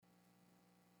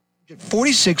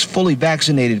46 fully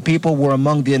vaccinated people were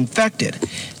among the infected.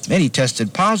 Many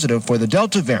tested positive for the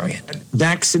Delta variant.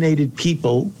 Vaccinated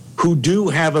people who do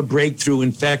have a breakthrough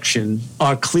infection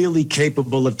are clearly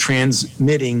capable of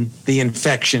transmitting the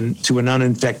infection to an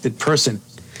uninfected person.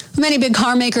 Many big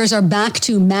car makers are back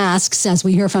to masks, as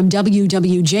we hear from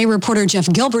WWJ reporter Jeff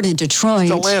Gilbert in Detroit.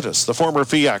 Stellantis, the former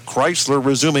Fiat Chrysler,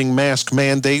 resuming mask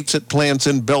mandates at plants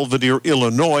in Belvidere,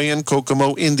 Illinois, and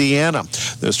Kokomo, Indiana.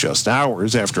 This just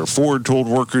hours after Ford told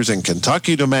workers in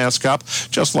Kentucky to mask up,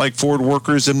 just like Ford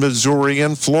workers in Missouri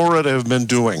and Florida have been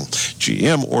doing.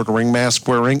 GM ordering mask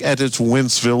wearing at its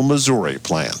Wentzville, Missouri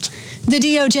plant. The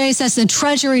DOJ says the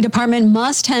Treasury Department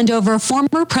must hand over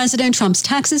former President Trump's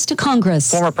taxes to Congress.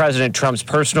 Former President Trump's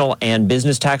personal and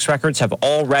business tax records have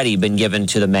already been given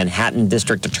to the Manhattan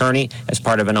District Attorney as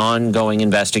part of an ongoing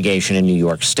investigation in New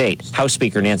York State. House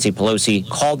Speaker Nancy Pelosi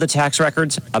called the tax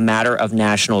records a matter of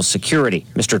national security.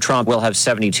 Mr. Trump will have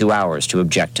 72 hours to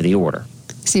object to the order.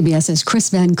 CBS's Chris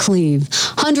Van Cleve.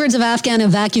 Hundreds of Afghan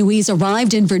evacuees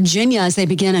arrived in Virginia as they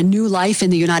began a new life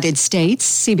in the United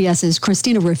States. CBS's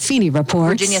Christina Ruffini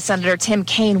reports. Virginia Senator Tim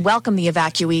Kaine welcomed the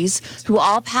evacuees, who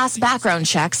all passed background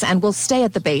checks and will stay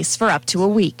at the base for up to a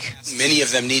week. Many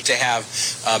of them need to have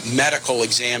medical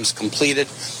exams completed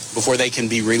before they can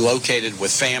be relocated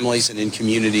with families and in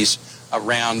communities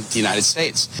around the United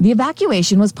States. The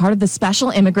evacuation was part of the special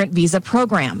immigrant visa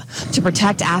program to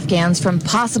protect Afghans from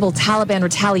possible Taliban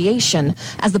retaliation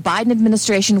as the Biden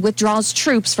administration withdraws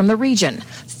troops from the region.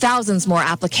 Thousands more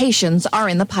applications are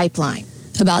in the pipeline.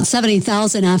 About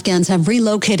 70,000 Afghans have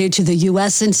relocated to the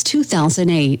U.S. since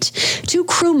 2008. 2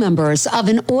 crew members of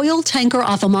an oil tanker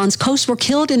off Oman's coast were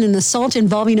killed in an assault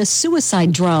involving a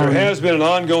suicide drone. There has been an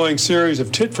ongoing series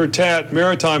of tit-for-tat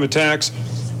maritime attacks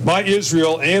by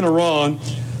Israel and Iran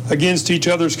against each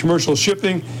other's commercial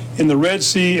shipping in the Red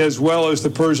Sea as well as the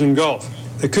Persian Gulf.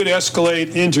 It could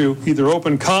escalate into either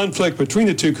open conflict between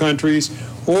the two countries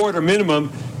or, at a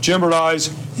minimum,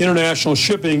 jeopardize international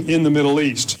shipping in the Middle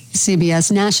East.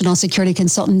 CBS national security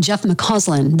consultant Jeff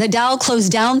McCausland. The Dow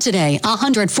closed down today,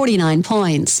 149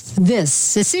 points.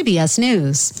 This is CBS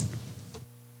News.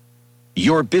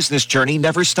 Your business journey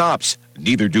never stops.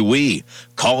 Neither do we.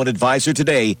 Call an advisor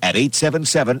today at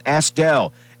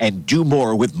 877-ASK-DEL and do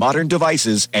more with modern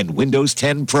devices and Windows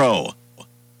 10 Pro.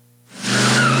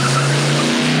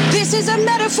 This is a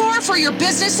metaphor for your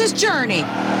business's journey.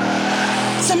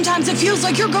 Sometimes it feels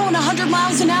like you're going 100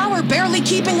 miles an hour, barely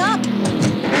keeping up.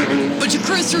 But to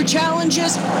cruise through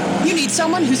challenges, you need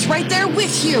someone who's right there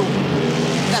with you.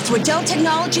 That's what Dell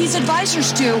Technologies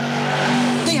advisors do.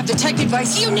 They have the tech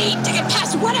advice you need to get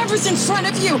past whatever's in front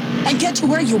of you and get to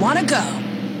where you want to go.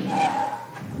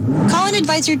 Call an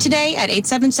advisor today at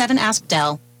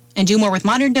 877-ASK-DEL and do more with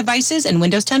modern devices and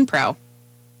Windows 10 Pro.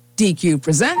 DQ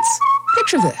presents.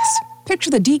 Picture this. Picture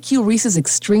the DQ Reese's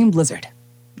Extreme Blizzard.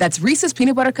 That's Reese's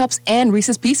Peanut Butter Cups and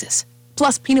Reese's Pieces,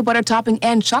 plus peanut butter topping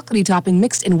and chocolatey topping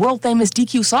mixed in world-famous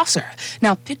DQ soft serve.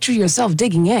 Now picture yourself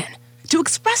digging in. To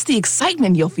express the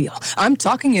excitement you'll feel, I'm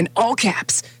talking in all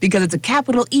caps, because it's a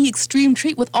capital E extreme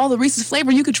treat with all the Reese's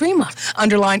flavor you could dream of.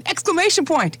 Underline exclamation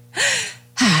point.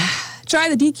 Try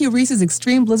the DQ Reese's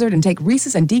Extreme Blizzard and take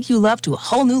Reese's and DQ love to a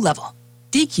whole new level.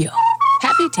 DQ.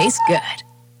 Happy tastes good.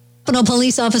 Capitol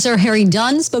Police Officer Harry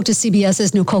Dunn spoke to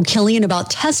CBS's Nicole Killian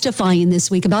about testifying this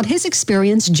week about his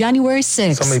experience January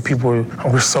 6th. So many people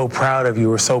were so proud of you,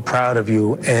 we're so proud of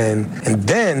you. And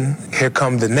then here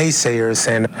come the naysayers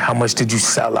saying, how much did you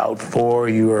sell out for?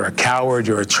 You're a coward,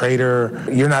 you're a traitor,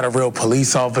 you're not a real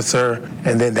police officer.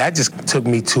 And then that just took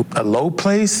me to a low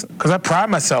place because I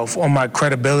pride myself on my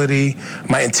credibility,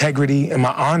 my integrity, and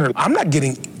my honor. I'm not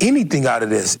getting anything out of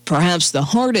this. Perhaps the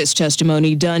hardest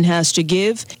testimony Dunn has to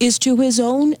give is to his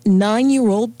own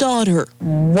 9-year-old daughter.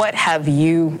 What have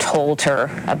you told her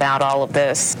about all of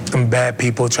this? Some bad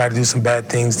people try to do some bad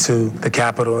things to the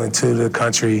Capitol and to the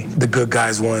country. The good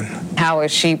guys won. How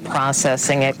is she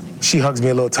processing it? She hugs me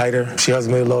a little tighter. She hugs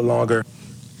me a little longer.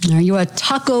 Are you a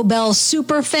Taco Bell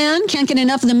super fan? Can't get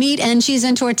enough of the meat and cheese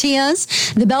and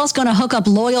tortillas? The Bell's going to hook up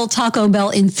loyal Taco Bell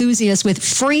enthusiasts with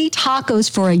free tacos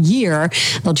for a year.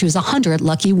 They'll choose 100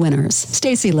 lucky winners.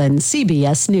 Stacey Lynn,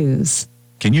 CBS News.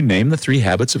 Can you name the 3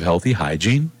 habits of healthy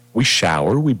hygiene? We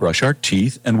shower, we brush our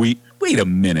teeth, and we... Wait a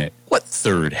minute. What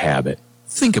third habit?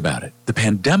 Think about it. The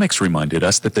pandemics reminded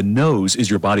us that the nose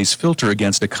is your body's filter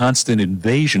against a constant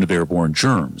invasion of airborne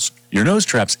germs. Your nose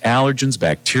traps allergens,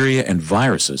 bacteria, and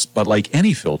viruses, but like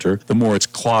any filter, the more it's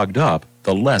clogged up,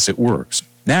 the less it works.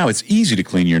 Now it's easy to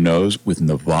clean your nose with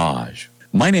Navage.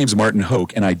 My name's Martin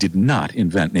Hoke, and I did not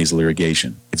invent nasal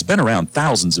irrigation. It's been around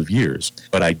thousands of years,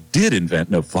 but I did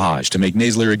invent Navage to make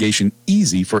nasal irrigation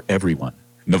easy for everyone.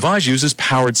 Navage uses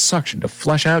powered suction to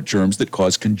flush out germs that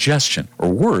cause congestion, or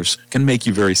worse, can make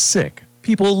you very sick.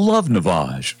 People love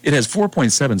Navage. It has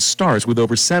 4.7 stars with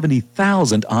over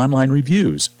 70,000 online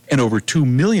reviews. And over 2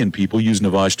 million people use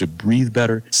Navage to breathe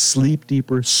better, sleep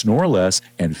deeper, snore less,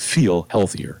 and feel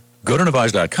healthier. Go to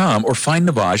Navage.com or find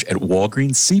Navage at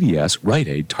Walgreens, CVS, Rite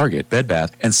Aid, Target, Bed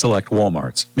Bath, and select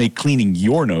Walmarts. Make cleaning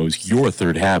your nose your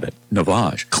third habit.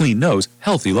 Navage. Clean nose,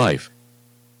 healthy life.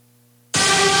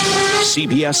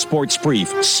 CBS Sports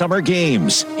Brief Summer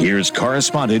Games. Here's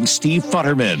correspondent Steve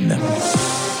Futterman.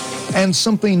 And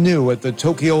something new at the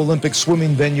Tokyo Olympic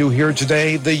swimming venue here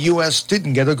today. The U.S.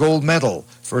 didn't get a gold medal.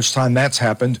 First time that's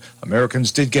happened. Americans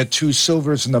did get 2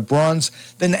 silvers and a bronze.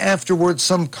 Then afterwards,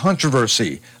 some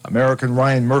controversy. American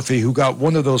Ryan Murphy, who got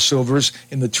one of those silvers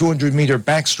in the 200-meter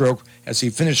backstroke as he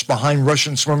finished behind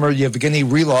Russian swimmer Yevgeny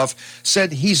Rylov,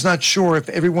 said he's not sure if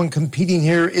everyone competing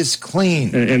here is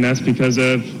clean. And that's because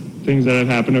of things that have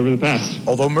happened over the past.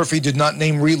 Although Murphy did not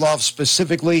name Rylov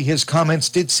specifically, his comments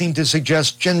did seem to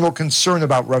suggest general concern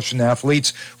about Russian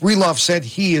athletes. Rylov said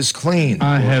he is clean.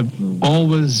 I have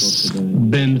always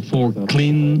been for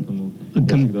clean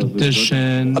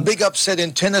competition. A big upset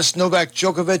in tennis. Novak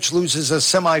Djokovic loses a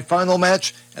semifinal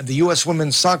match, and the U.S.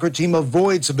 women's soccer team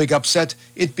avoids a big upset.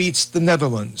 It beats the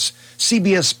Netherlands.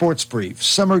 CBS Sports Brief,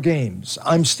 Summer Games.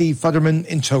 I'm Steve Futterman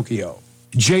in Tokyo.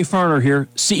 Jay Farner here,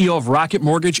 CEO of Rocket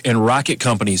Mortgage and Rocket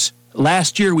Companies.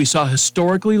 Last year, we saw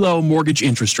historically low mortgage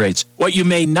interest rates. What you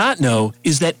may not know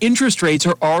is that interest rates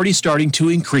are already starting to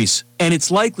increase, and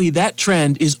it's likely that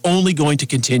trend is only going to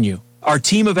continue. Our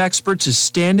team of experts is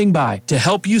standing by to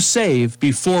help you save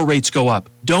before rates go up.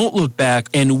 Don't look back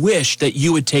and wish that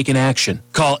you had taken action.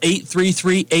 Call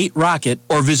 833-8ROCKET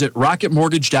or visit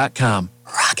rocketmortgage.com.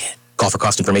 Rocket. Call for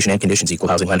cost information and conditions. Equal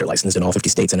housing lender licensed in all 50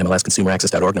 states and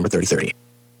MLSConsumerAccess.org number 3030.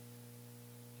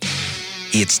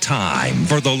 It's time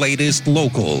for the latest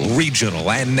local, regional,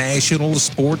 and national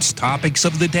sports topics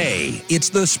of the day. It's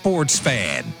the Sports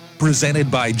Fan,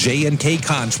 presented by J&K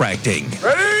Contracting.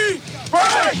 Ready?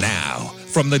 Break! Now,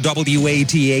 from the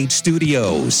WATH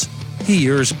studios,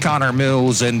 here's Connor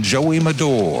Mills and Joey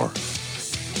Medor.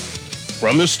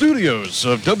 From the studios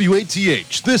of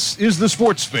WATH, this is the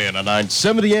Sports Fan on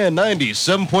 970 and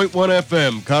 97.1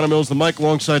 FM. Connor Mills, the mic,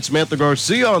 alongside Samantha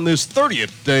Garcia on this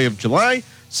 30th day of July.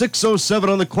 6:07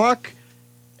 on the clock,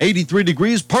 83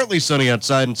 degrees, partly sunny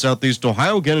outside in southeast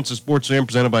Ohio. Again, it's a Sports Fan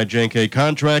presented by J&K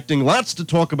Contracting. Lots to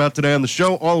talk about today on the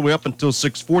show, all the way up until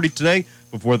 6:40 today,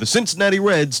 before the Cincinnati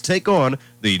Reds take on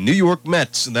the New York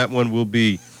Mets, and that one will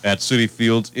be at Citi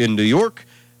Field in New York.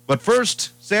 But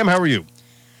first, Sam, how are you?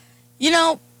 You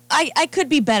know, I could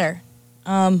be better.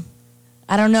 I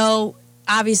don't know.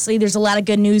 Obviously, there's a lot of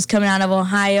good news coming out of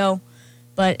Ohio.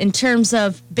 But in terms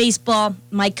of baseball,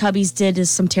 Mike Cubbies did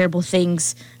some terrible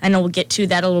things. I know we'll get to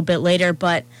that a little bit later.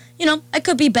 But, you know, I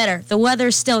could be better. The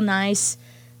weather's still nice.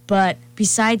 But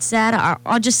besides that,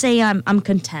 I'll just say I'm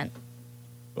content.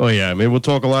 Oh, yeah. I mean, we'll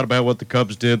talk a lot about what the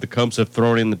Cubs did. The Cubs have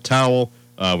thrown in the towel.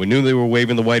 We knew they were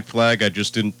waving the white flag. I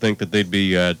just didn't think that they'd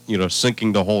be,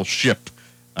 sinking the whole ship.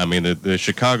 I mean, the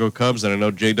Chicago Cubs, and I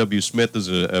know J.W. Smith is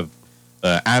an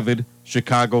avid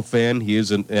Chicago fan. He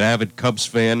is an avid Cubs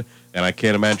fan. And I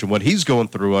can't imagine what he's going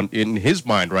through in his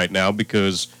mind right now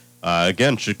because,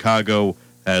 again, Chicago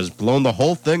has blown the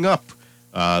whole thing up.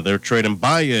 They're trading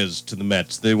Baez to the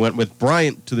Mets. They went with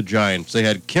Bryant to the Giants. They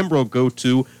had Kimbrough go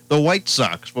to the White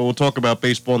Sox. But we'll talk about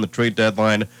baseball and the trade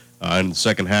deadline in the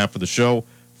second half of the show.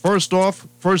 First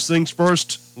things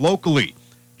first, locally.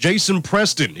 Jason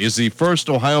Preston is the first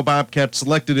Ohio Bobcat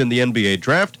selected in the NBA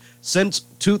draft since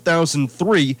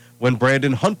 2003, when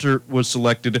Brandon Hunter was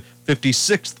selected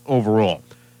 56th overall.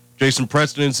 Jason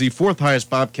Preston is the fourth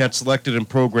highest Bobcat selected in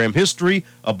program history.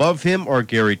 Above him are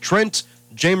Gary Trent,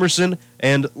 Jamerson,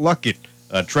 and Luckett.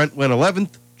 Trent went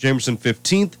 11th, Jamerson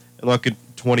 15th, and Luckett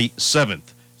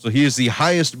 27th. So he is the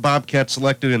highest Bobcat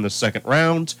selected in the second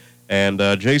round. And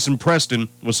Jason Preston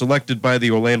was selected by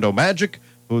the Orlando Magic,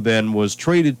 who then was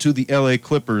traded to the LA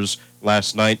Clippers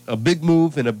last night. A big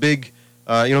move and a big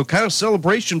kind of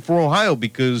celebration for Ohio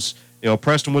because,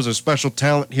 Preston was a special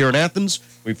talent here in Athens.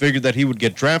 We figured that he would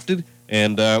get drafted,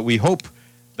 and we hope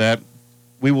that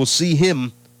we will see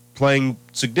him playing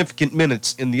significant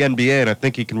minutes in the NBA, and I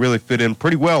think he can really fit in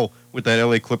pretty well with that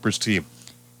LA Clippers team.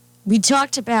 We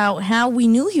talked about how we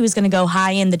knew he was going to go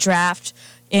high in the draft,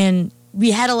 and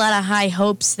we had a lot of high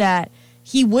hopes that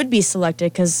he would be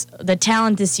selected because the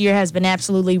talent this year has been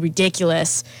absolutely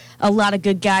ridiculous. A lot of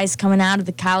good guys coming out of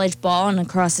the college ball and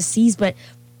across the seas, but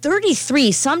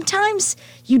 33, sometimes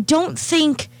you don't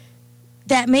think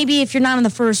that maybe if you're not in the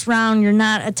first round, you're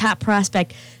not a top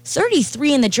prospect.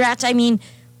 33 in the draft, I mean,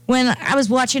 when I was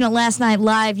watching it last night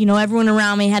live, everyone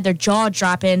around me had their jaw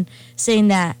dropping, saying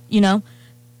that,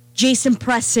 Jason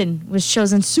Preston was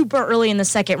chosen super early in the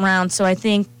second round. So I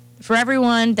think for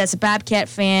everyone that's a Bobcat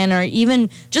fan or even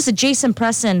just a Jason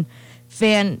Preston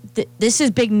fan, this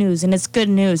is big news and it's good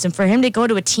news. And for him to go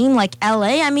to a team like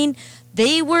LA,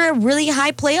 they were a really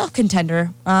high playoff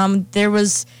contender. There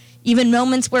was even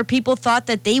moments where people thought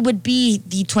that they would be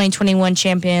the 2021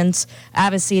 champions.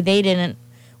 Obviously, they didn't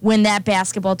win that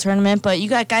basketball tournament, but you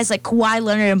got guys like Kawhi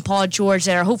Leonard and Paul George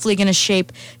that are hopefully going to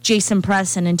shape Jason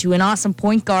Preston into an awesome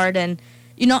point guard. And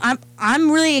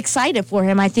I'm really excited for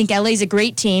him. I think LA's a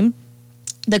great team.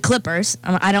 The Clippers.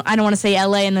 I don't want to say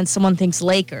LA and then someone thinks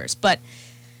Lakers, but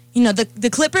the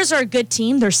Clippers are a good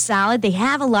team. They're solid. They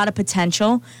have a lot of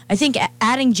potential. I think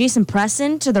adding Jason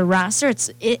Preston to the roster,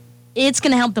 it's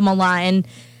going to help them a lot. And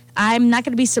I'm not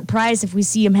going to be surprised if we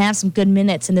see him have some good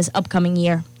minutes in this upcoming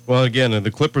year. Well, again,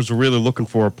 the Clippers are really looking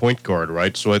for a point guard,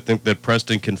 right? So I think that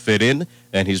Preston can fit in,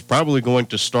 and he's probably going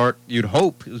to start, you'd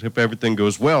hope, if everything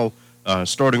goes well,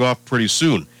 starting off pretty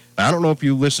soon. I don't know if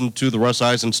you listened to the Russ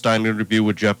Eisenstein interview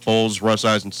with Jeff Bowles. Russ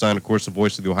Eisenstein, of course, the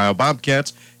voice of the Ohio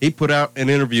Bobcats. He put out an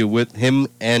interview with him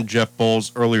and Jeff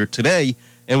Bowles earlier today,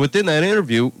 and within that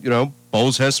interview,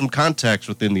 Bowles has some contacts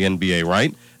within the NBA,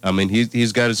 right?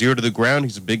 He's got his ear to the ground.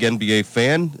 He's a big NBA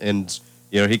fan, and,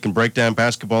 he can break down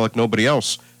basketball like nobody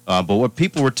else. But what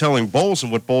people were telling Bowles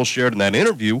and what Bowles shared in that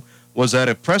interview was that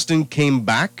if Preston came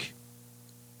back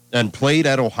and played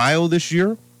at Ohio this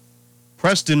year,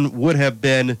 Preston would have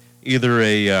been either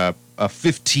a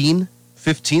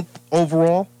 15th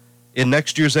overall in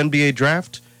next year's NBA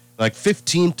draft. Like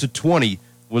 15 to 20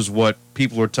 was what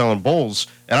people were telling Bowles.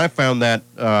 And I found that,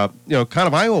 kind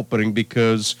of eye-opening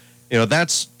because,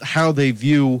 that's how they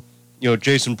view,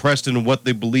 Jason Preston and what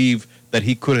they believe that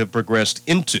he could have progressed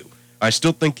into. I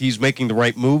still think he's making the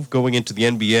right move going into the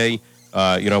NBA,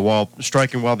 while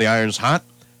striking while the iron's hot.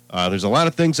 There's a lot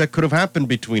of things that could have happened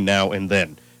between now and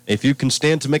then. If you can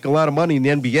stand to make a lot of money in the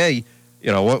NBA,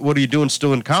 what are you doing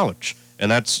still in college? And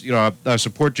that's, I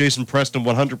support Jason Preston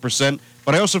 100%.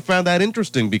 But I also found that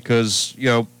interesting because,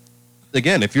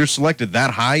 again, if you're selected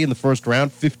that high in the first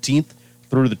round, 15th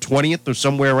through the 20th or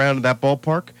somewhere around in that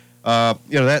ballpark,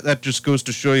 that just goes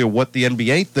to show you what the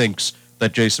NBA thinks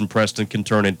that Jason Preston can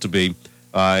turn into be.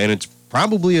 And it's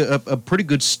probably a pretty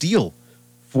good steal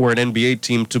for an NBA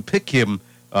team to pick him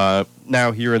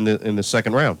now here in the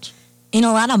second round. In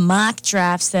a lot of mock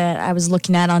drafts that I was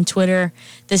looking at on Twitter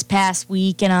this past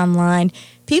week and online,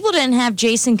 people didn't have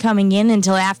Jason coming in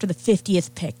until after the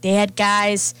 50th pick. They had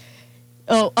guys,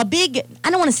 a big, I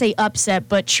don't want to say upset,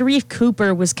 but Sharif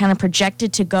Cooper was kind of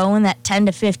projected to go in that 10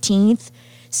 to 15th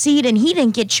seed, and he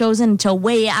didn't get chosen until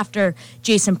way after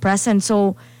Jason Preston.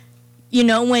 So,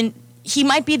 when he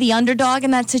might be the underdog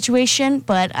in that situation,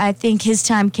 but I think his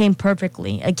time came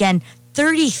perfectly. Again,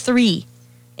 33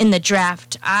 in the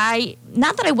draft.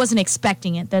 Not that I wasn't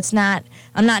expecting it.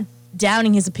 I'm not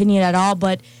doubting his opinion at all,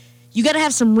 but you got to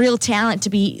have some real talent to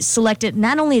be selected,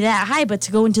 not only that high, but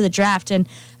to go into the draft. And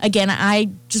again, I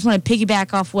just want to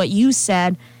piggyback off what you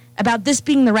said about this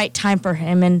being the right time for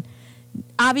him. And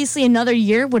obviously another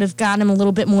year would have gotten him a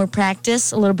little bit more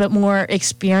practice, a little bit more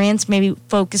experience, maybe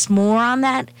focus more on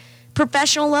that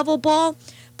professional level ball.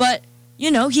 But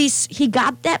he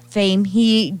got that fame.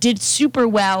 He did super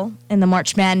well in the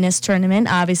March Madness tournament.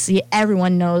 Obviously,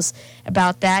 everyone knows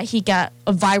about that. He got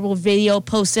a viral video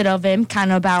posted of him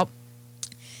kind of about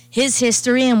his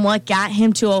history and what got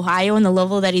him to Ohio and the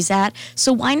level that he's at.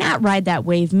 So why not ride that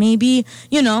wave? Maybe,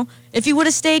 if he would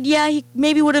have stayed, he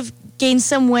maybe would have gained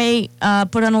some weight,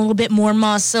 put on a little bit more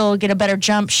muscle, get a better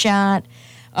jump shot,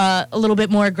 a little bit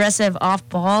more aggressive off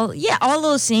ball. Yeah, all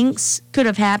those things could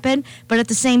have happened, but at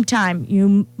the same time,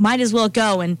 you might as well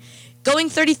go. And going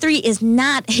 33 is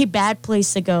not a bad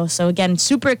place to go. So again,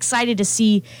 super excited to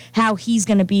see how he's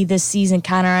going to be this season,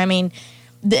 Connor.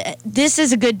 This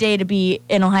is a good day to be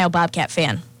an Ohio Bobcat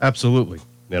fan. Absolutely.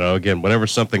 Again, whenever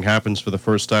something happens for the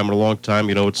first time in a long time,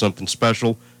 it's something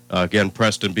special. Again,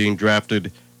 Preston being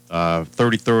drafted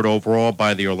 33rd overall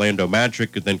by the Orlando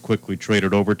Magic, and then quickly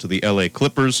traded over to the LA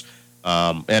Clippers.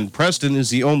 And Preston is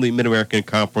the only Mid-American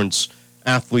Conference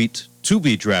athlete to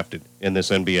be drafted in this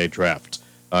NBA draft.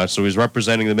 So he's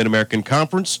representing the Mid-American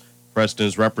Conference. Preston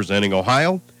is representing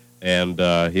Ohio, and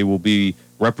he will be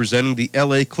representing the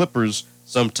LA Clippers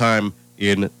sometime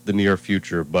in the near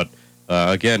future. But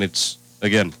again, it's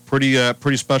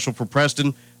pretty special for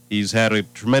Preston. He's had a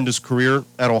tremendous career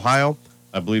at Ohio.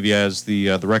 I believe he has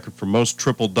the record for most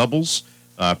triple doubles.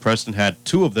 Preston had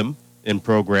 2 of them in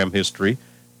program history.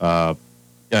 I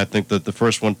think that the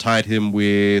first one tied him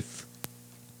with,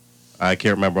 I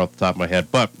can't remember off the top of my head,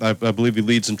 but I believe he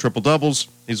leads in triple-doubles.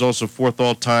 He's also fourth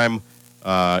all-time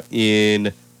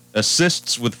in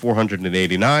assists with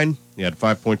 489. He had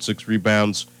 5.6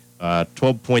 rebounds,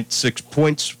 12.6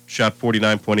 points, shot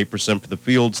 49.8% for the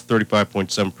fields,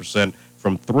 35.7%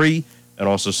 from three, and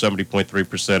also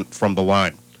 70.3% from the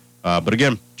line. But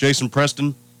again, Jason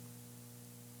Preston,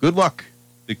 good luck,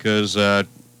 because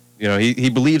he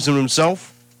believes in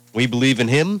himself. We believe in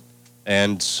him,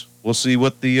 and we'll see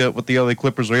what the LA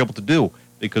Clippers are able to do.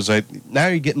 Because now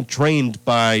you're getting trained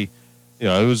by,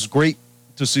 it was great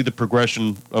to see the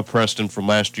progression of Preston from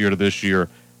last year to this year,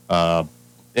 and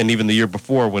even the year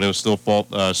before when it was still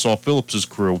Saul Phillips'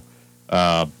 crew.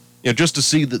 Just to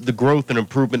see the growth and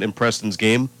improvement in Preston's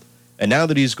game. And now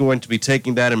that he's going to be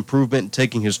taking that improvement and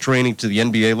taking his training to the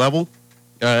NBA level,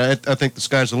 I think the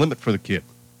sky's the limit for the kid.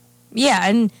 Yeah,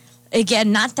 and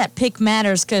again, not that pick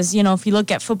matters because, if you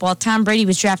look at football, Tom Brady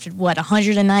was drafted,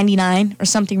 199 or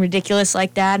something ridiculous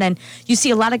like that. And you see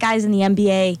a lot of guys in the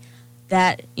NBA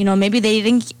that, maybe they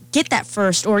didn't get that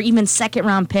first or even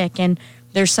second-round pick, and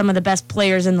they're some of the best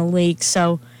players in the league.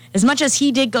 So as much as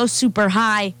he did go super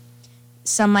high,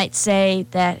 some might say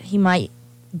that he might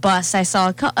bust. I saw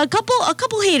a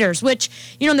couple haters, which,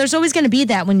 there's always going to be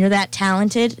that when you're that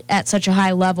talented at such a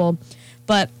high level.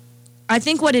 But I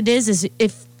think what it is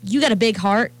if you got a big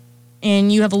heart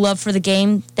and you have a love for the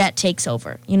game, that takes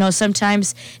over.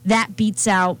 Sometimes that beats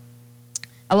out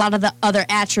a lot of the other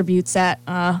attributes that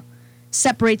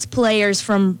separates players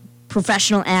from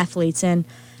professional athletes. And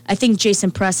I think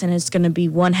Jason Preston is going to be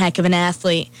one heck of an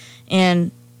athlete.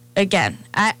 And again,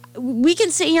 we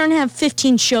can sit here and have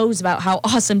 15 shows about how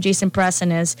awesome Jason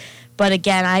Preston is. But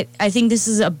again, I think this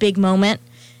is a big moment,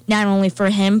 not only for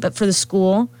him, but for the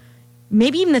school.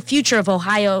 Maybe even the future of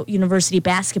Ohio University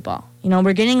basketball.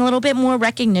 We're getting a little bit more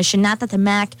recognition. Not that the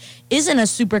MAC isn't a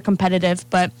super competitive,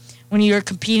 but when you're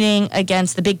competing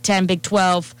against the Big 10, Big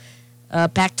 12,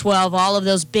 Pac-12, all of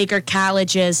those bigger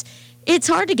colleges, it's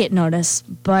hard to get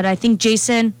noticed. But I think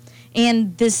Jason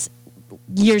and this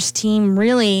year's team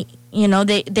really,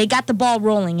 they got the ball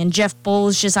rolling, and Jeff Boal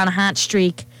is just on a hot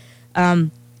streak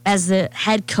as the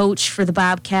head coach for the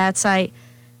Bobcats.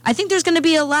 I think there's going to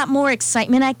be a lot more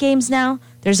excitement at games now.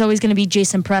 There's always going to be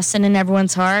Jason Preston in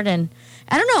everyone's heart, and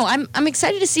I don't know. I'm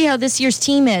excited to see how this year's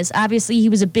team is. Obviously, he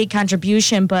was a big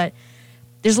contribution, but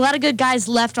there's a lot of good guys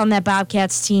left on that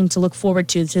Bobcats team to look forward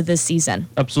to this season.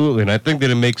 Absolutely, and I think that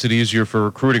it makes it easier for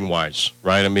recruiting-wise,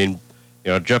 right? I mean,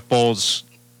 Jeff Boal's,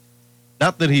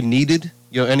 not that he needed,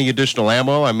 any additional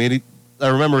ammo. I mean, I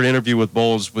remember an interview with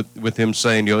Bowles with him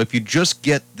saying, if you just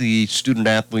get the student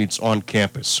athletes on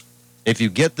campus, if you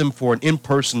get them for an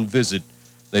in-person visit,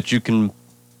 that you can,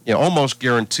 almost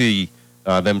guarantee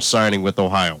them signing with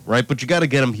Ohio, right? But you got to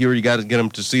get them here. You got to get them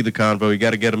to see the convo. You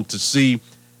got to get them to see,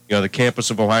 the campus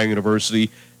of Ohio University.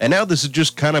 And now this is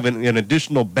just kind of an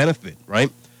additional benefit, right?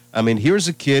 I mean, here's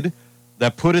a kid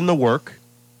that put in the work,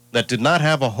 that did not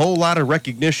have a whole lot of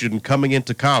recognition coming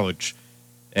into college,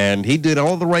 and he did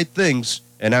all the right things,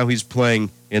 and now he's playing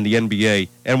in the NBA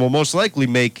and will most likely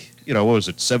make,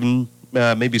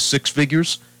 maybe six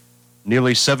figures,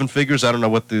 nearly seven figures. I don't know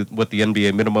what the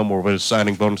NBA minimum or what his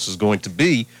signing bonus is going to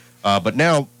be, but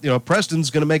now, Preston's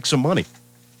going to make some money.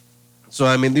 So,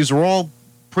 I mean, these are all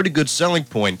pretty good selling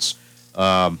points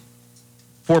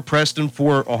for Preston,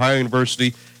 for Ohio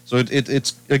University. So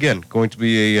it's again, going to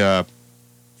be a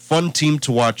fun team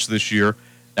to watch this year.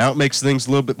 Now it makes things a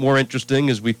little bit more interesting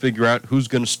as we figure out who's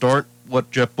going to start, what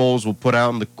Jeff Boals will put out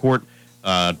on the court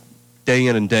day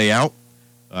in and day out.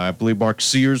 I believe Mark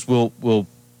Sears will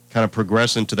kind of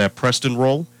progress into that Preston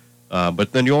role.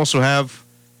 But then you also have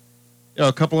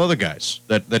a couple other guys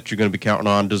that you're going to be counting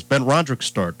on. Does Ben Roderick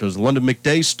start? Does London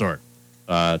McDay start?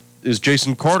 Is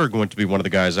Jason Carter going to be one of the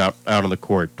guys out on the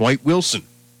court? Dwight Wilson?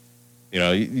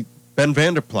 Ben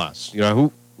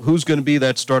Vanderplas? Who's going to be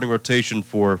that starting rotation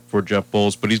for Jeff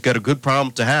Boals? But he's got a good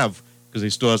problem to have because he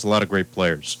still has a lot of great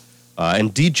players.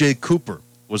 And DJ Cooper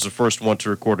was the first one to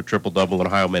record a triple-double in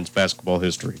Ohio men's basketball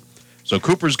history. So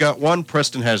Cooper's got one,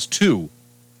 Preston has two,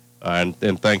 and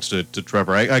thanks to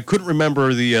Trevor. I couldn't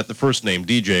remember the first name,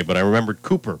 DJ, but I remembered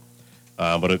Cooper,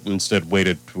 but I instead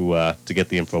waited to get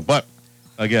the info. But,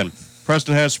 again,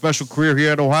 Preston has a special career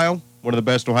here at Ohio, one of the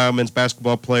best Ohio men's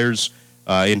basketball players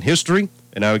in history,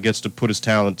 and now he gets to put his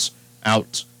talents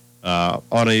out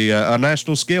on a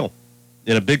national scale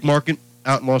in a big market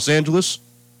out in Los Angeles.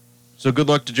 So good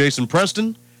luck to Jason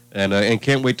Preston, and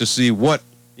can't wait to see what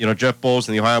Jeff Boals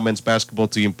and the Ohio men's basketball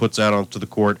team puts out onto the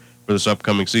court for this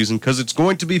upcoming season, because it's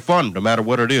going to be fun no matter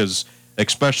what it is,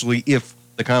 especially if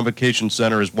the Convocation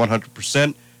Center is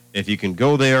 100%. If you can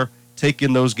go there, take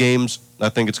in those games. I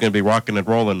think it's going to be rocking and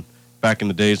rolling back in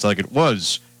the days like it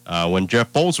was when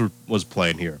Jeff Bowles was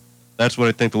playing here. That's what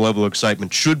I think the level of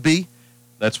excitement should be.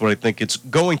 That's what I think it's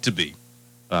going to be.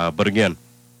 But again,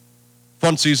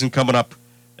 fun season coming up,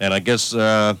 and I guess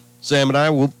Sam and I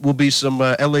will be some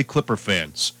LA Clipper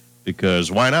fans,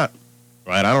 because why not?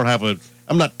 Right?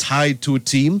 I'm not tied to a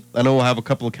team. I know we'll have a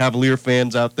couple of Cavalier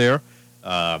fans out there.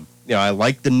 I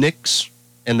like the Knicks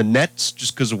and the Nets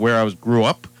just because of where I grew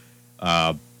up.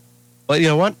 But you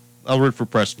know what? I'll root for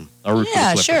Preston. I'll root for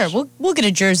the Clippers. Yeah, sure. We'll get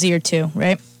a jersey or two,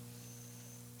 right?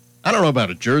 I don't know about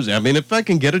a jersey. I mean, if I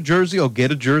can get a jersey, I'll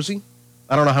get a jersey.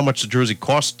 I don't know how much the jersey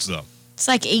costs, though. It's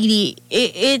like 80.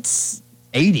 It's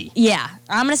 80? Yeah.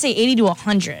 I'm going to say 80 to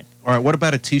 100. All right, what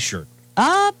about a T-shirt?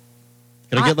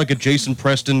 Can I get like a Jason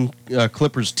Preston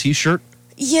Clippers T-shirt?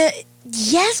 Yeah,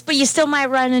 yes, but you still might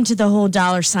run into the whole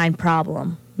 $sign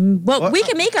problem. But we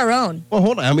can make our own. Well,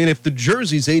 hold on. I mean, if the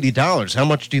jersey's $80, how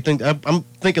much do you think? I'm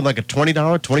thinking like a $20,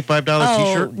 $25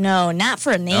 T-shirt. Oh, no, not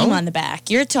for a name on the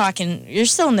back. You're still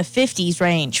in the 50s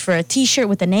range for a T-shirt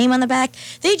with a name on the back.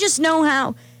 They just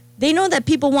know they know that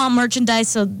people want merchandise,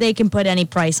 so they can put any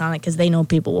price on it because they know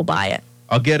people will buy it.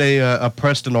 I'll get a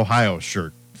Preston, Ohio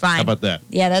shirt. Fine. How about that?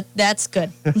 Yeah, that's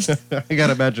good. I got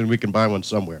to imagine we can buy one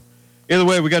somewhere. Either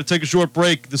way, we got to take a short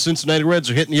break. The Cincinnati Reds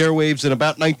are hitting the airwaves in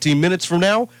about 19 minutes from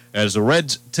now as the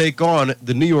Reds take on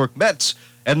the New York Mets.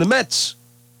 And the Mets,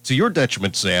 to your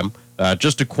detriment, Sam,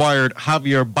 just acquired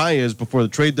Javier Baez before the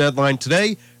trade deadline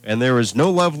today, and there is no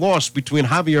love lost between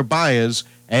Javier Baez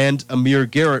and Amir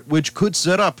Garrett, which could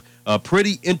set up a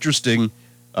pretty interesting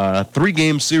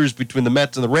 3-game series between the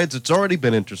Mets and the Reds. It's already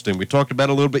been interesting. We talked about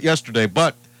it a little bit yesterday,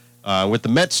 but with the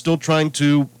Mets still trying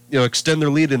to extend their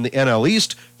lead in the NL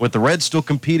East, with the Reds still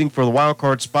competing for the wild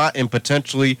card spot and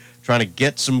potentially trying to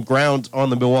get some ground on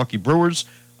the Milwaukee Brewers,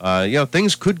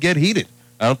 things could get heated.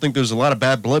 I don't think there's a lot of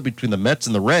bad blood between the Mets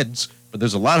and the Reds, but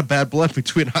there's a lot of bad blood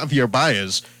between Javier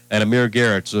Baez and Amir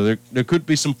Garrett. So there could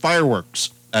be some fireworks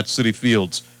at Citi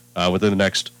Fields within the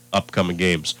next upcoming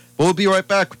games. But we'll be right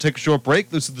back. We'll take a short break.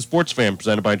 This is The Sports Fan,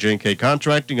 presented by J&K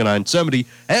Contracting on 970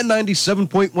 and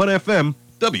 97.1 FM,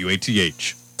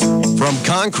 WATH. From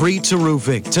concrete to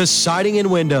roofing to siding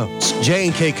and windows,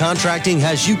 J&K Contracting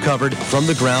has you covered from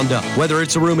the ground up. Whether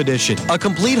it's a room addition, a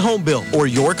complete home build, or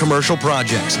your commercial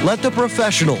projects, let the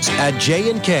professionals at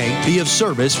J&K be of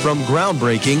service from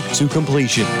groundbreaking to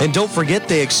completion. And don't forget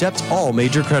they accept all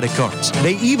major credit cards.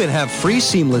 They even have free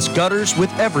seamless gutters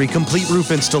with every complete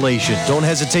roof installation. Don't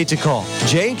hesitate to call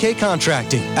J&K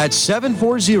Contracting at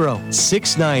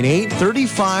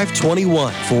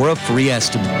 740-698-3521 for a free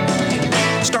estimate.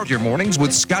 Start your mornings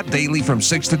with Scott Daly from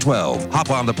 6 to 12. Hop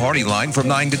on the party line from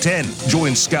 9 to 10.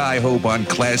 Join Sky Hope on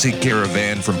Classic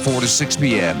Caravan from 4 to 6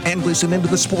 p.m. And listen into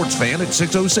the Sports Fan at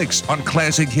 6:06 on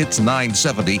Classic Hits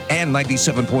 970 and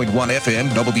 97.1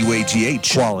 FM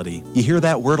WATH. Quality. You hear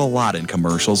that word a lot in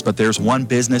commercials, but there's one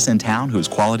business in town whose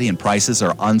quality and prices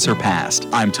are unsurpassed.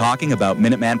 I'm talking about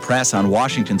Minuteman Press on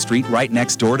Washington Street, right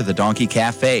next door to the Donkey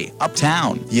Cafe,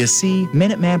 uptown. You see,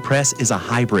 Minuteman Press is a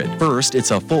hybrid. First, it's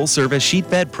a full-service sheet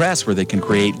bed press where they can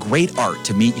create great art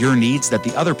to meet your needs that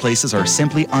the other places are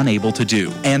simply unable to do.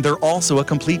 And they're also a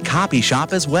complete copy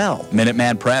shop as well.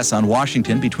 Minuteman Press on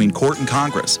Washington between Court and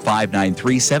Congress,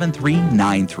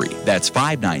 593-7393. That's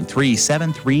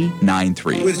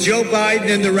 593-7393. With Joe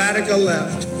Biden and the radical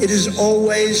left, it is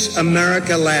always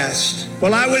America last.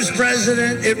 While I was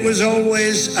president, it was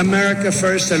always America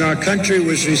first, and our country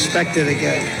was respected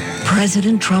again.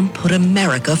 President Trump put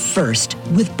America first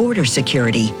with border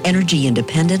security, energy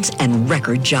independence, and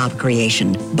record job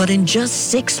creation. But in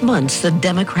just 6 months, the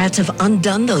Democrats have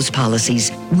undone those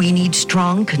policies. We need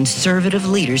strong conservative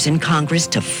leaders in Congress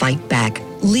to fight back.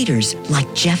 Leaders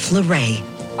like Jeff LaRay.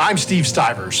 I'm Steve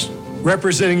Stivers.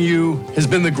 Representing you has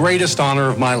been the greatest honor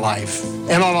of my life.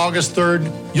 And on August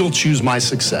 3rd, you'll choose my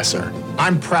successor.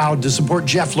 I'm proud to support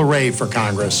Jeff LaRay for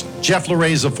Congress. Jeff LaRay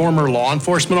is a former law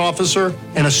enforcement officer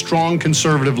and a strong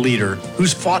conservative leader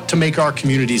who's fought to make our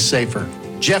communities safer.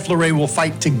 Jeff LaRay will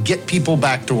fight to get people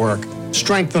back to work,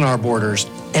 strengthen our borders,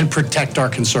 and protect our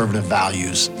conservative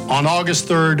values. On August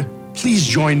 3rd, please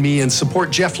join me and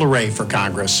support Jeff LaRay for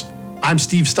Congress. I'm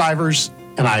Steve Stivers,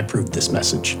 and I approve this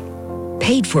message.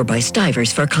 Paid for by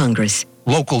Stivers for Congress.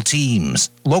 Local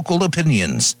teams, local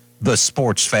opinions. The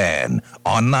Sports Fan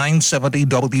on 970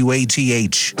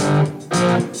 WATH.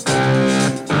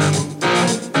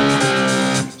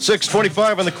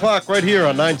 6:25 on the clock right here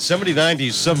on 970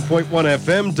 97.1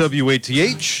 FM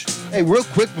WATH. Hey, real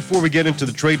quick before we get into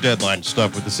the trade deadline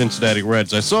stuff with the Cincinnati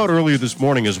Reds, I saw it earlier this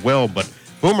morning as well, but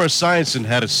Boomer Esiason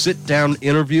had a sit-down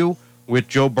interview with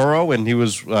Joe Burrow, and he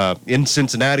was in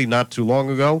Cincinnati not too long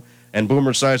ago. And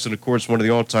Boomer Esiason, of course, one of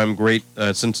the all-time great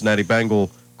Cincinnati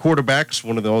Bengal quarterbacks,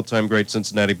 one of the all-time great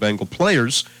Cincinnati Bengal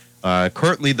players,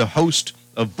 currently the host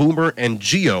of Boomer and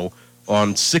Geo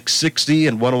on 660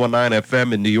 and 101.9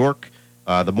 FM in New York,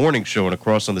 the morning show, and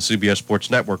across on the CBS Sports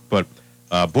Network. But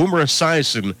Boomer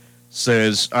Esiason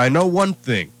says, I know one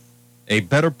thing,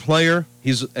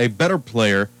 he's a better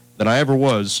player than I ever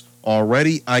was.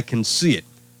 Already, I can see it.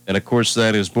 And, of course,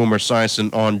 that is Boomer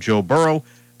Esiason on Joe Burrow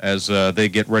as they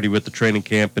get ready with the training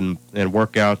camp and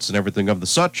workouts and everything of the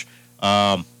such.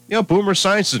 Boomer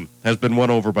Esiason has been won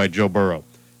over by Joe Burrow.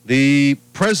 The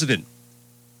president,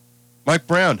 Mike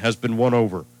Brown, has been won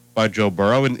over by Joe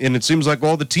Burrow, and it seems like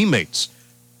all the teammates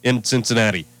in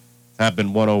Cincinnati have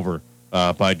been won over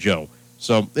by Joe.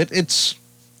 So it's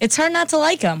hard not to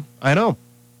like him. I know.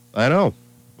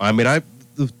 I mean,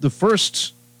 the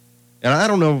first, and I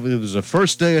don't know if it was the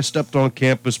first day I stepped on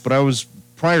campus, but I was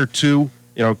prior to,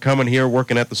 coming here,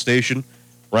 working at the station,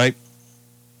 right?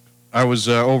 I was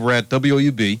over at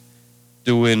WUB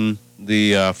doing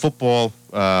the football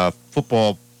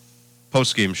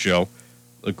post-game show,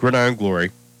 the Gridiron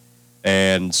Glory,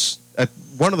 and at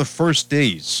one of the first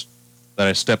days that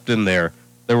I stepped in there,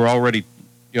 they were already,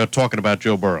 talking about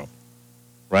Joe Burrow,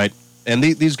 right? And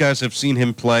these guys have seen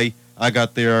him play. I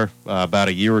got there about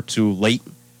a year or two late,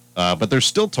 but they're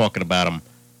still talking about him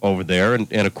over there.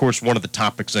 And of course, one of the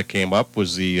topics that came up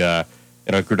was the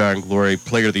Gridiron Glory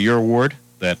Player of the Year award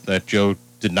that Joe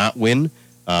did not win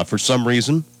for some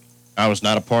reason. I was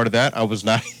not a part of that. I was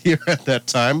not here at that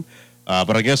time.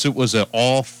 But I guess it was an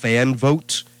all-fan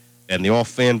vote, and the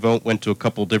all-fan vote went to a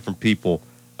couple different people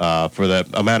for the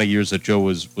amount of years that Joe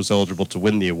was eligible to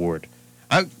win the award.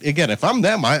 Again, if I'm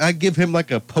them, I give him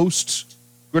like a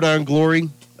post-Gridiron Glory,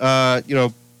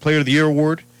 Player of the Year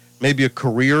award, maybe a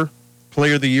career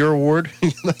Player of the Year award.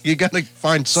 You got to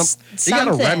find something. You got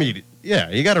to remedy. Yeah,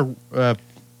 you got to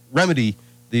remedy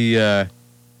the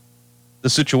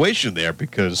situation there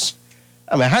because,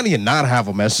 I mean, how do you not have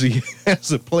him as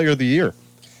a Player of the Year?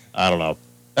 I don't know.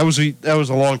 That was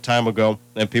a long time ago,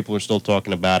 and people are still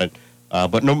talking about it.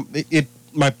 But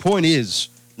my point is,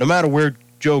 no matter where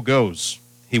Joe goes,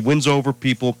 he wins over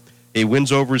people. He wins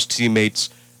over his teammates.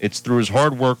 It's through his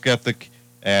hard work ethic,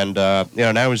 and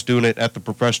now he's doing it at the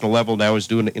professional level. Now he's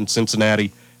doing it in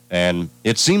Cincinnati, and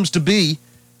it seems to be,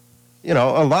 a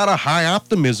lot of high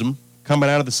optimism coming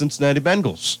out of the Cincinnati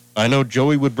Bengals. I know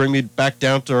Joey would bring me back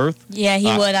down to earth. Yeah, he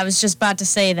would. I was just about to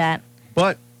say that.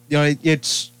 But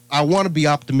I want to be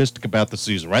optimistic about the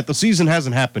season, right? The season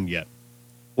hasn't happened yet.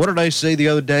 What did I say the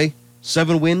other day?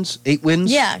 7 wins, 8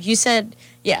 wins? Yeah, you said,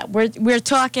 we're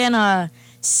talking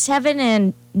 7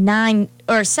 and 9,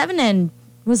 or 7 and,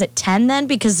 was it 10 then?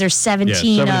 Because there's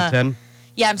 17. Yeah, 7 and 10.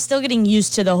 Yeah, I'm still getting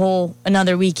used to the whole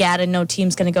another week added. No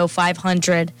team's going to go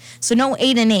 500. So no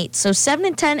 8 and 8. So 7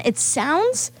 and 10, it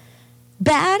sounds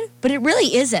bad, but it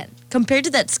really isn't. Compared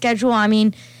to that schedule, I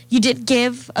mean, you did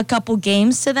give a couple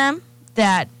games to them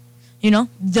that,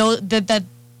 that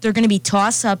they're going to be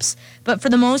toss-ups. But for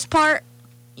the most part,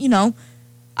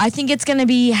 I think it's going to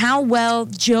be how well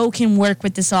Joe can work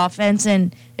with this offense.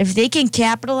 And if they can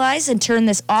capitalize and turn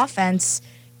this offense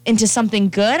into something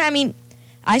good, I mean,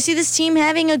 I see this team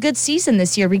having a good season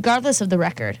this year, regardless of the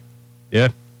record. Yeah.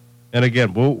 And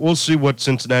again, we'll see what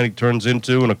Cincinnati turns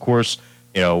into. And, of course,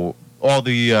 all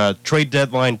the trade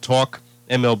deadline talk,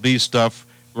 MLB stuff,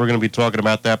 we're going to be talking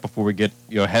about that before we get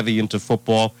heavy into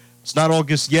football. It's not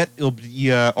August yet. It'll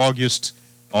be August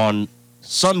on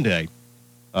Sunday.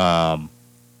 But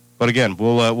again,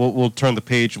 we'll turn the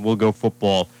page and we'll go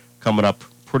football coming up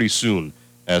pretty soon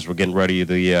as we're getting ready.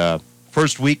 The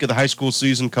first week of the high school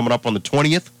season coming up on the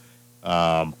 20th.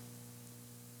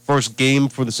 First game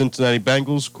for the Cincinnati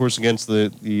Bengals, of course, against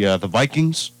the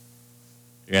Vikings.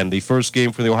 And the first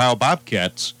game for the Ohio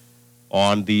Bobcats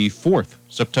on the 4th,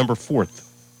 September 4th,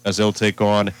 as they'll take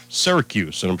on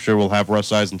Syracuse. And I'm sure we'll have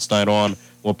Russ Eisenstein on.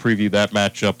 We'll preview that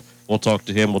matchup. We'll talk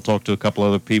to him. We'll talk to a couple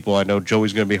other people. I know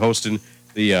Joey's going to be hosting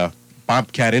the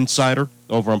Bobcat Insider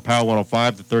over on Power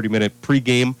 105, the 30-minute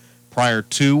pregame prior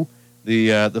to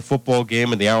the football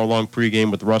game and the hour-long pregame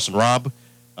with Russ and Rob.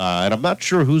 And I'm not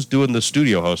sure who's doing the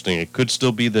studio hosting. It could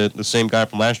still be the same guy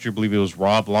from last year. I believe it was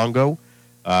Rob Longo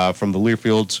from the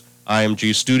Learfield's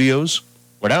IMG Studios.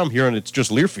 Well, now I'm hearing it's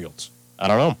just Learfield's. I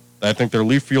don't know. I think they're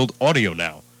Learfield Audio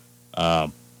now.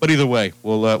 But either way,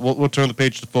 we'll turn the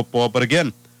page to football. But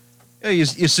again, you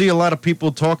see a lot of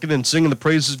people talking and singing the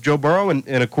praises of Joe Burrow, and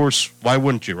of course, why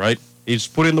wouldn't you, right? He's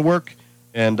put in the work,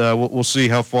 and we'll see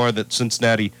how far that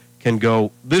Cincinnati can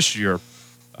go this year.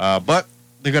 But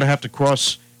they're going to have to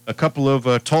cross a couple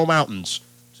of tall mountains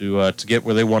to get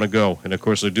where they want to go. And, of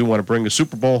course, they do want to bring the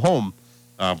Super Bowl home.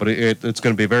 But it's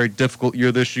going to be a very difficult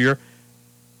year this year.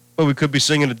 But we could be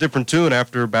singing a different tune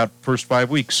after about first 5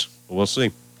 weeks. We'll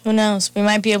see. Who knows? We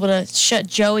might be able to shut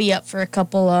Joey up for a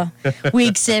couple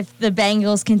weeks if the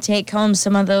Bengals can take home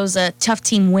some of those tough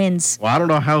team wins. Well, I don't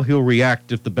know how he'll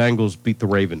react if the Bengals beat the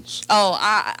Ravens. Oh,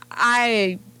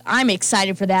 I'm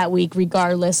excited for that week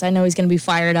regardless. I know he's going to be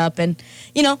fired up. And,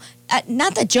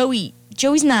 not that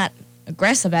Joey's not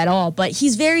aggressive at all, but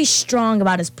he's very strong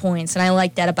about his points, and I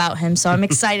like that about him. So I'm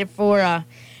excited for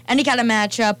any kind of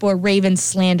matchup or Ravens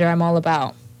slander. I'm all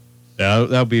about. Yeah,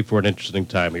 that'll be for an interesting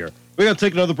time here. We're going to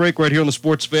take another break right here on the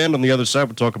Sports Fan. On the other side,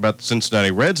 we'll talk about the Cincinnati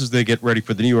Reds as they get ready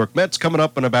for the New York Mets coming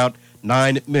up in about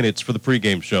 9 minutes for the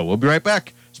pregame show. We'll be right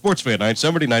back. Sports Fan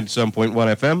 970, 97.1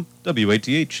 FM,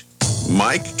 WATH.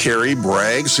 Mike Carey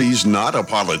brags he's not a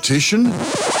politician.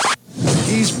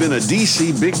 He's been a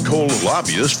D.C. big coal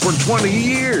lobbyist for 20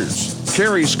 years.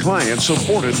 Kerry's client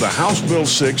supported the House Bill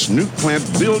 6 nuke plant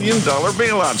billion-dollar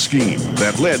bailout scheme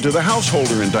that led to the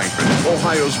householder indictment,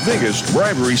 Ohio's biggest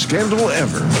bribery scandal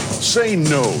ever. Say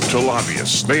no to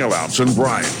lobbyists, bailouts, and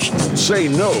bribes. Say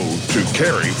no to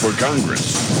Kerry for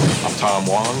Congress. I'm Tom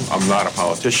Wong. I'm not a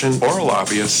politician or a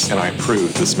lobbyist, and I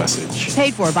approve this message.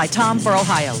 Paid for by Tom for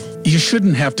Ohio. You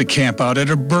shouldn't have to camp out at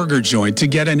a burger joint to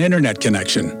get an internet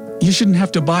connection. You shouldn't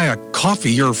have to buy a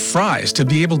coffee or fries to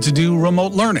be able to do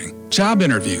remote learning, job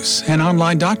interviews, and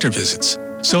online doctor visits.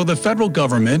 So the federal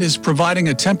government is providing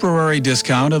a temporary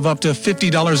discount of up to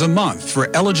 $50 a month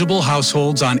for eligible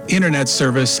households on internet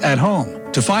service at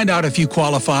home. To find out if you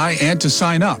qualify and to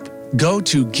sign up, go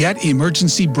to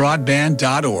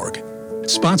getemergencybroadband.org.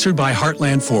 Sponsored by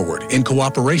Heartland Forward in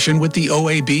cooperation with the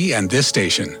OAB and this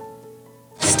station.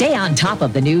 Stay on top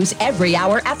of the news every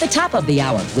hour at the top of the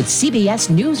hour with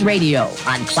CBS News Radio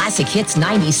on Classic Hits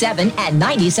 97 and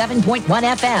 97.1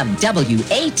 FM,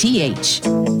 WATH.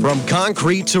 From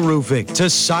concrete to roofing to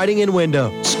siding and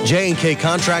windows, J&K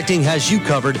Contracting has you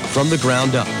covered from the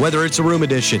ground up. Whether it's a room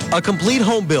addition, a complete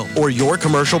home build, or your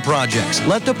commercial projects,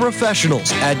 let the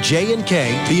professionals at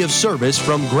J&K be of service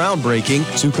from groundbreaking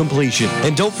to completion.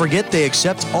 And don't forget they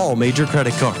accept all major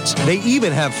credit cards. They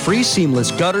even have free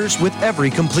seamless gutters with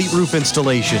every complete roof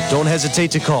installation. Don't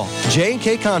hesitate to call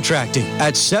J&K Contracting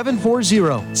at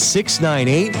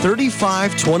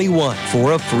 740-698-3521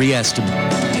 for a free estimate.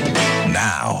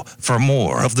 Now, for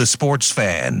more of the Sports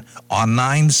Fan on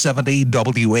 970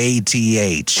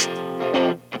 WATH.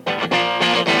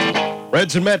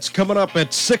 Reds and Mets coming up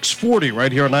at 6:40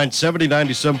 right here on 970,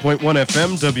 97.1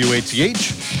 FM,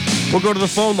 WATH. We'll go to the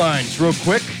phone lines real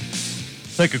quick.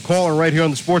 Take a caller right here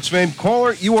on the Sports Fan.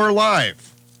 Caller, you are live.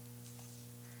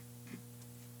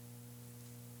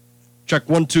 Check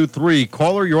 1, 2, 3.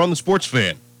 Caller, you're on the Sports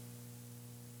Fan.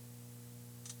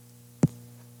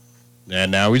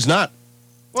 And now he's not.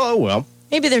 Well.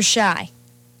 Maybe they're shy.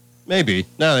 Maybe.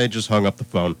 No, they just hung up the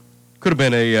phone. Could have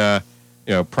been a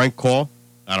prank call.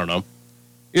 I don't know.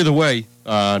 Either way,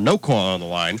 no call on the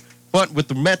line. But with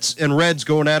the Mets and Reds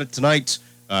going at it tonight,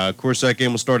 of course, that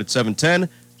game will start at 7:10.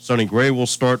 Sonny Gray will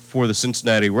start for the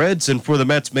Cincinnati Reds. And for the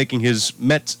Mets, making his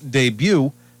Mets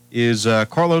debut is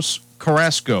Carlos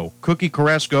Carrasco. Cookie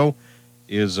Carrasco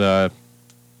is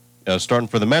starting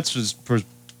for the Mets. His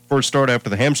first start after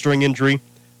the hamstring injury.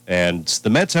 And the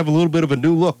Mets have a little bit of a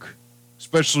new look,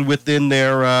 especially within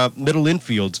their middle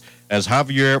infield, as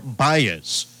Javier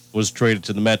Baez was traded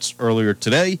to the Mets earlier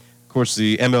today. Of course,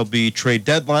 the MLB trade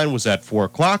deadline was at 4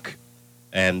 o'clock.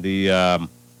 And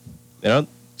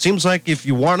seems like if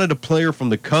you wanted a player from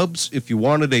the Cubs, if you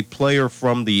wanted a player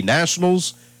from the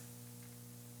Nationals,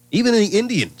 even the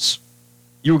Indians,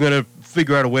 you were going to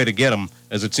figure out a way to get them,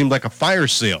 as it seemed like a fire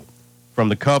sale from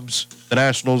the Cubs, the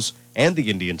Nationals, and the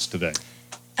Indians today.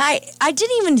 I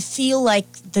didn't even feel like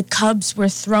the Cubs were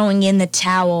throwing in the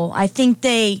towel. I think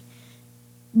they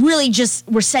really just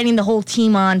were setting the whole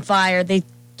team on fire. They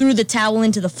threw the towel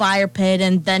into the fire pit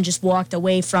and then just walked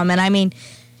away from it. I mean,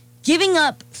 giving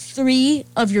up 3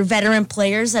 of your veteran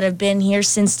players that have been here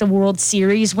since the World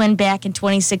Series went back in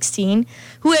 2016,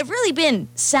 who have really been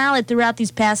solid throughout these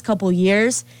past couple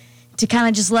years, to kind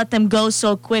of just let them go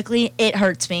so quickly, it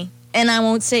hurts me. And I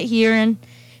won't sit here and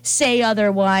say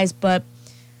otherwise, but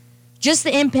just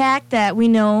the impact that we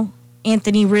know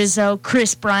Anthony Rizzo,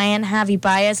 Chris Bryant, Javi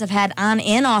Baez have had on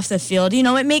and off the field, it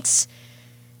makes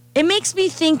me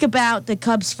think about the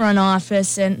Cubs front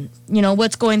office and,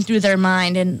 what's going through their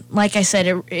mind. And like I said,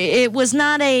 it was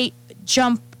not a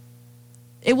jump.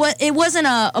 It wasn't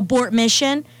a abort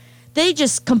mission. They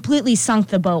just completely sunk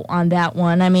the boat on that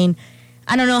one. I mean,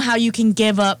 I don't know how you can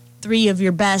give up 3 of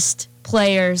your best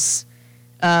players,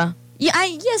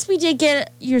 Yes, we did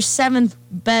get your 7th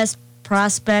best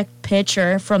prospect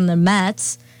pitcher from the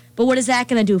Mets, but what is that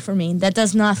going to do for me? That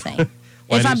does nothing.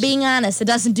 If I'm being honest, it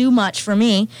doesn't do much for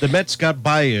me. The Mets got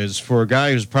Baez for a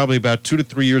guy who's probably about 2 to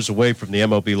 3 years away from the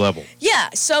MLB level. Yeah,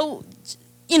 so,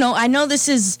 I know this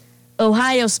is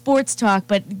Ohio sports talk,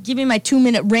 but give me my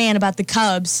 2-minute rant about the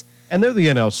Cubs. And they're the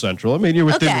NL Central. I mean, you're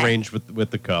within range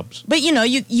with the Cubs. But,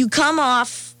 you come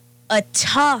off a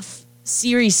tough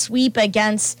series sweep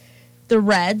against the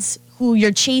Reds, who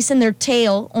you're chasing their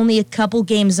tail, only a couple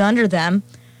games under them.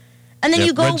 And then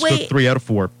you go Reds away. took 3 out of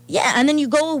 4. Yeah, and then you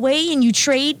go away and you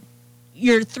trade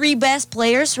your 3 best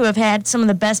players who have had some of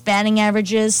the best batting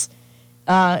averages,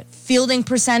 fielding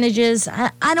percentages.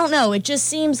 I don't know. It just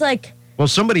seems like... Well,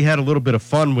 somebody had a little bit of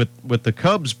fun with the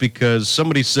Cubs because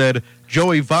somebody said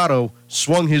Joey Votto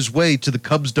swung his way to the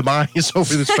Cubs' demise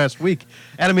over this past week.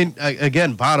 And, I mean,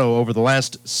 again, Votto over the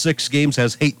last 6 games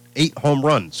has 8 home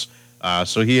runs.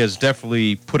 So he has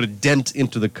definitely put a dent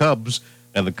into the Cubs.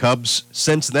 And the Cubs,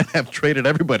 since then, have traded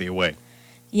everybody away.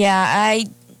 Yeah,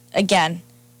 again,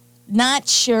 not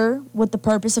sure what the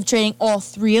purpose of trading all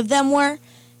 3 of them were.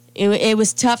 It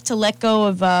was tough to let go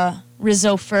of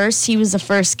Rizzo first. He was the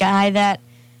first guy that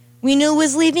we knew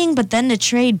was leaving. But then to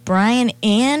trade Brian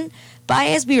and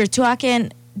Baez, we were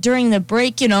talking during the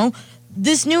break,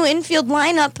 this new infield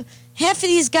lineup, half of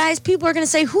these guys, people are going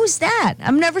to say, who's that?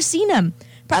 I've never seen him.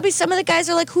 Probably some of the guys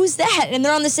are like, who's that? And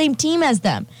they're on the same team as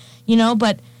them.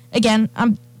 But again,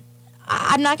 I'm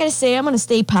not going to say I'm going to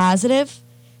stay positive,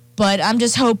 but I'm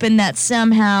just hoping that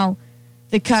somehow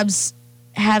the Cubs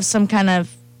have some kind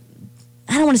of,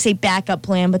 I don't want to say backup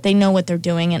plan, but they know what they're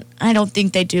doing, and I don't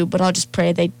think they do, but I'll just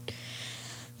pray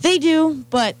they do.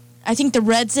 But I think the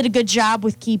Reds did a good job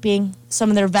with keeping some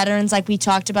of their veterans, like we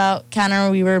talked about,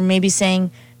 Connor. We were maybe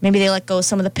saying maybe they let go of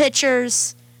some of the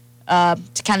pitchers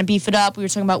to kind of beef it up. We were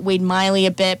talking about Wade Miley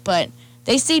a bit, but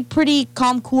they stayed pretty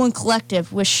calm, cool, and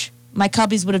collective. Wish my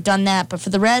Cubbies would have done that. But for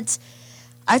the Reds,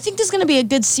 I think this is going to be a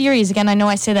good series. Again, I know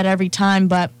I say that every time,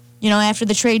 but, after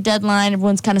the trade deadline,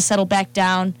 everyone's kind of settled back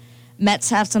down. Mets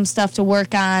have some stuff to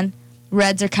work on.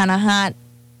 Reds are kind of hot.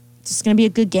 It's going to be a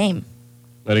good game.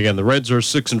 And again, the Reds are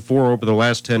 6-4 over the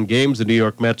last 10 games. The New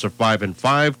York Mets are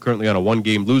 5-5, currently on a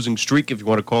 1-game losing streak, if you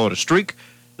want to call it a streak.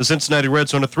 The Cincinnati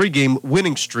Reds on a 3-game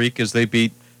winning streak as they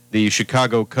beat the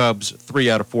Chicago Cubs 3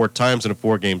 out of 4 times in a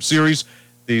 4-game series.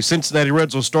 The Cincinnati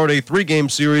Reds will start a 3-game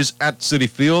series at Citi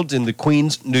Field in the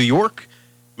Queens, New York.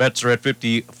 Mets are at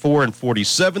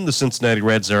 54-47. The Cincinnati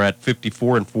Reds are at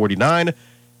 54-49.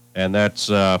 And that's,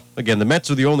 again, the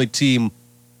Mets are the only team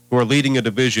who are leading a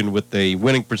division with a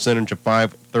winning percentage of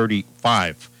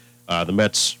 .535. The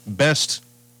Mets' best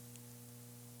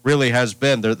really has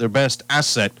been, their best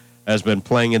asset has been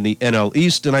playing in the NL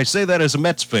East, and I say that as a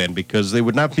Mets fan because they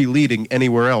would not be leading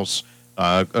anywhere else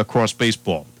across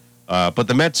baseball. But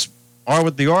the Mets are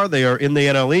what they are. They are in the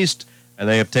NL East, and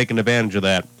they have taken advantage of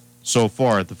that so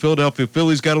far. The Philadelphia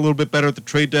Phillies got a little bit better at the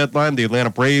trade deadline. The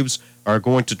Atlanta Braves are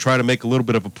going to try to make a little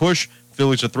bit of a push.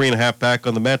 Phillies are 3.5 back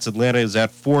on the Mets. Atlanta is at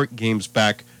 4 games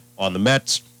back on the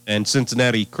Mets. And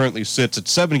Cincinnati currently sits at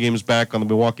 7 games back on the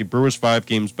Milwaukee Brewers, 5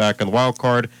 games back on the wild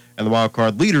card, and the wild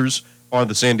card leaders are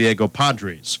the San Diego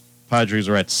Padres. Padres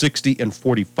are at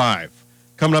 60-45.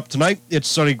 Coming up tonight, it's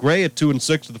Sonny Gray at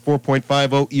 2-6 with a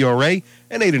 4.50 ERA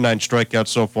and 89 strikeouts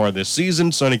so far this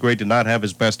season. Sonny Gray did not have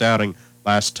his best outing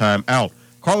last time out.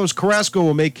 Carlos Carrasco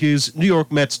will make his New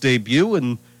York Mets debut,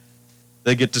 and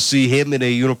they get to see him in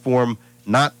a uniform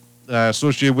not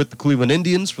associated with the Cleveland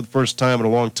Indians for the first time in a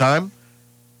long time.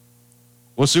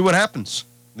 We'll see what happens.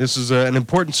 This is an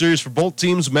important series for both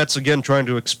teams. Mets, again, trying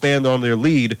to expand on their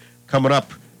lead coming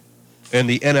up in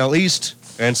the NL East.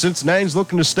 And Cincinnati's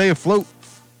looking to stay afloat.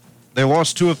 They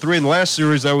lost 2 of 3 in the last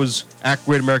series. That was at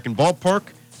Great American Ballpark.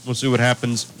 We'll see what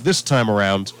happens this time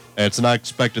around. It's not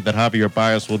expected that Javier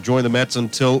Baez will join the Mets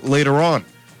until later on.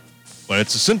 But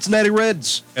it's the Cincinnati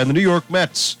Reds and the New York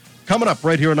Mets coming up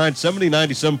right here on 970,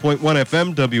 97.1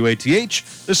 FM,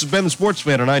 WATH. This has been the Sports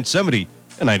Fan on 970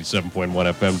 and 97.1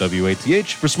 FM,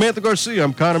 WATH. For Samantha Garcia,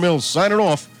 I'm Connor Mills signing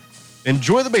off.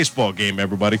 Enjoy the baseball game,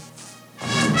 everybody.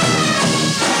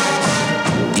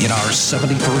 In our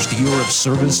 71st year of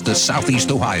service to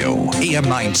Southeast Ohio, AM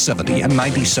 970 and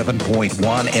 97.1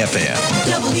 FM.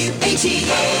 WATH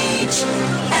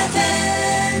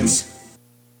Athens.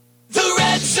 The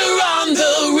Reds are on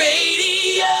the radio.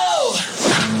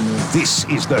 This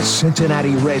is the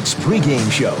Cincinnati Reds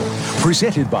pregame show,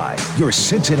 presented by your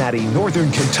Cincinnati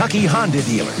Northern Kentucky Honda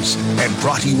dealers and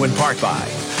brought to you in part by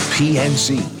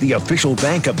PNC, the official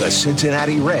bank of the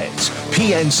Cincinnati Reds.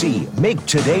 PNC, make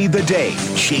today the day.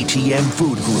 JTM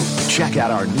Food Group. Check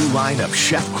out our new line of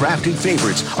chef-crafted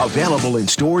favorites available in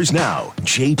stores now.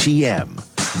 JTM.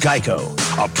 Geico,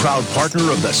 a proud partner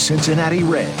of the Cincinnati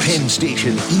Reds. Penn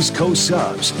Station East Coast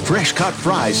Subs. Fresh cut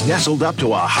fries nestled up to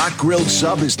a hot grilled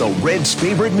sub is the Reds'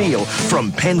 favorite meal from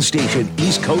Penn Station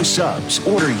East Coast Subs.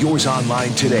 Order yours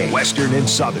online today. Western and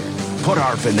Southern. Put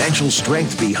our financial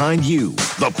strength behind you.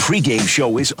 The pregame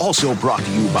show is also brought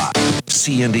to you by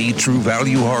C&E True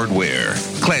Value Hardware,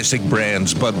 Classic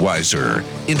Brands Budweiser,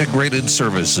 Integrated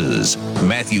Services,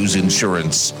 Matthews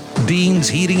Insurance, Dean's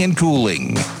Heating and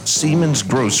Cooling, Siemens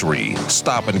Grocery,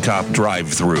 Stop and Cop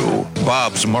Drive-Thru,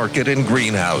 Bob's Market and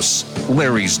Greenhouse,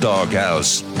 Larry's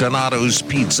Doghouse, Donato's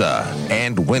Pizza,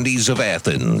 and Wendy's of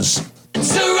Athens.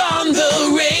 It's on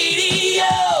the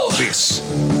radio. This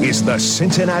is the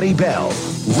Cincinnati Bell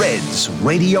Reds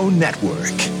Radio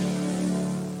Network.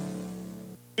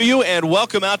 You and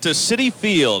welcome out to Citi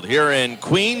Field here in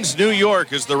Queens, New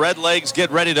York, as the Redlegs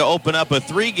get ready to open up a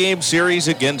 3-game series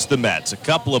against the Mets. A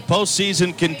couple of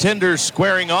postseason contenders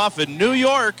squaring off in New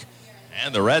York,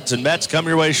 and the Reds and Mets come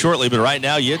your way shortly. But right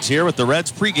now, Yid's here with the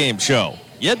Reds pregame show.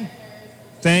 Yid?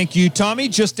 Thank you, Tommy.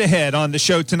 Just ahead on the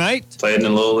show tonight. Played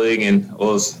in Little League and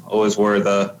always wore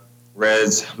the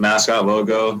Reds mascot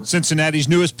logo. Cincinnati's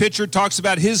newest pitcher talks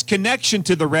about his connection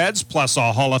to the Reds, plus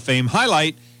a Hall of Fame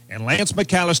highlight. And Lance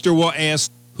McAllister will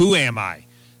ask, who am I?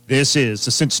 This is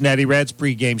the Cincinnati Reds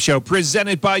pregame show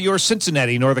presented by your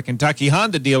Cincinnati Northern Kentucky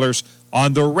Honda dealers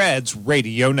on the Reds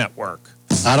Radio Network.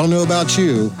 I don't know about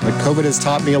you, but COVID has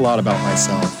taught me a lot about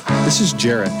myself. This is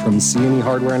Jarrett from C&E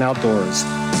Hardware and Outdoors.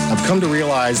 I've come to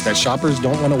realize that shoppers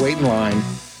don't want to wait in line,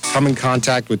 come in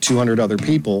contact with 200 other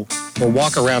people, or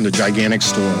walk around a gigantic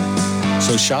store.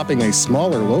 So shopping a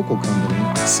smaller local company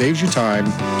saves you time,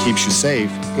 keeps you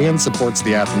safe, and supports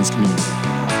the Athens community.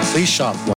 Please shop